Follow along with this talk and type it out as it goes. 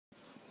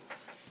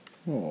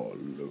Oh,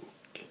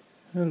 look,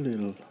 a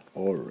little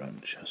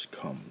orange has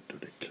come to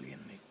the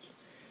clinic.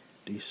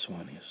 This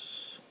one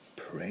is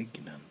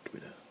pregnant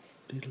with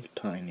a little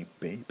tiny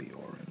baby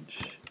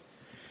orange.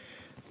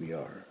 We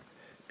are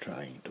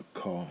trying to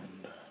calm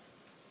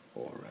the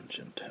orange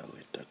and tell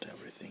it that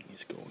everything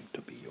is going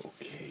to be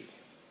okay.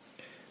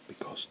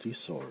 Because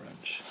this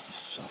orange is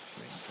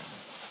suffering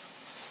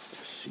from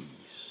a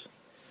disease,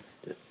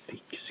 the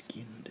thick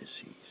skin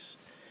disease.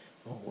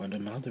 Oh, and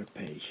another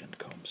patient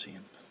comes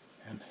in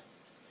and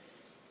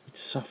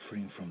it's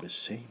suffering from the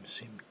same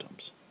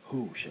symptoms.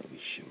 Who shall we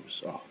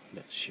choose? Oh,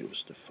 let's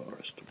choose the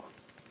first one.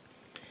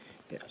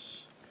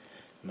 Yes,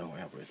 now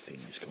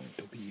everything is going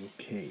to be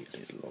okay,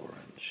 little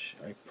orange.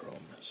 I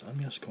promise. I'm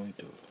just going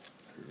to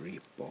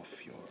rip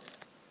off your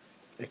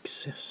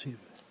excessive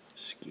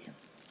skin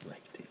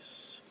like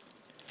this.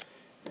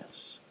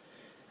 Yes,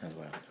 and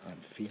when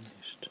I'm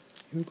finished,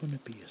 you're going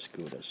to be as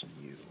good as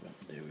new, and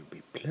there will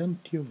be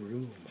plenty of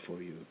room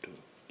for you to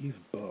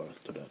give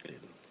birth to that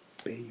little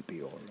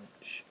baby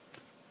orange.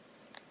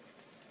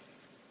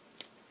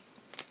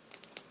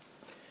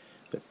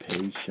 The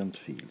patient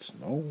feels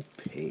no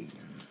pain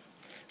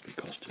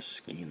because the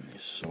skin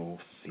is so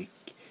thick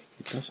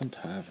it doesn't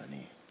have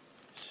any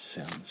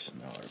sense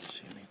nerves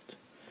in it.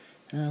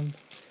 And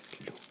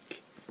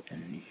look, a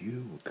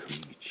new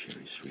creature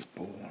is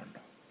reborn.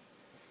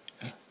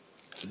 A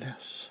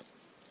less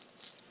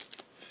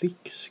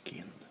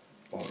thick-skinned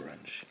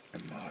orange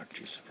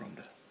emerges from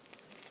the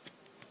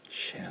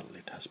shell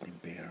it has been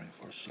bearing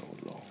for so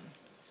long.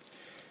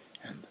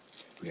 And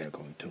we are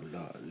going to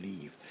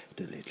leave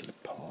the little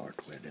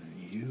part where the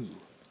new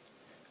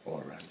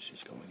orange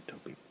is going to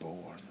be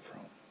born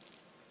from.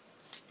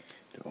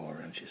 The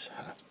orange is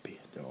happy.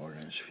 The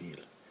orange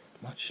feels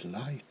much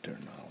lighter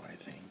now, I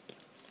think.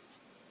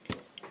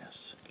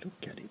 Yes,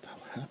 look at it,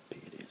 how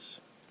happy it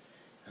is.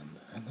 And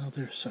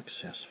another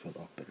successful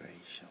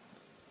operation.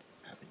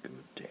 Have a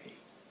good day.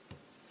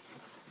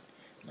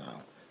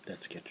 Now,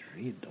 let's get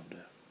rid of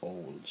the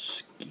old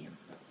skin.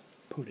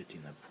 Put it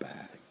in a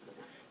bag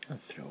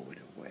and throw it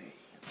away.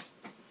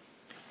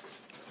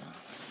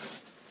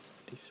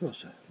 This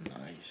was a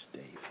nice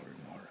day for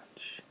an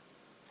orange.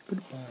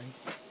 Goodbye.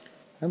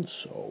 And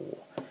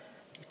so,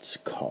 it's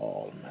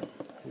calm and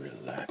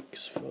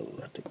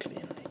relaxful at the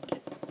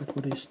clinic. But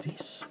what is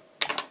this?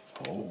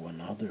 Oh,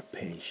 another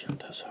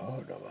patient has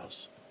heard of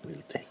us.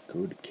 We'll take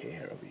good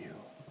care of you.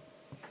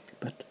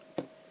 But,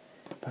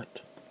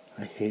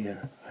 I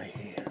hear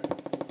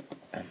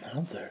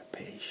another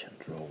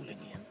patient rolling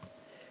in.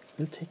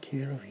 We'll take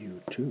care of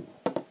you too.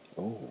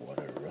 Oh, what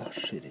a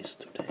rush it is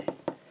today.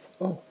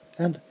 Oh,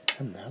 and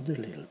another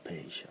little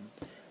patient.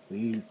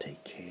 We'll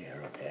take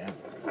care of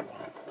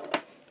everyone.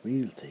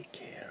 We'll take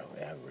care of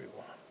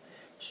everyone.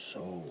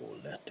 So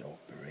let the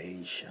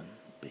operation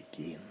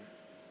begin.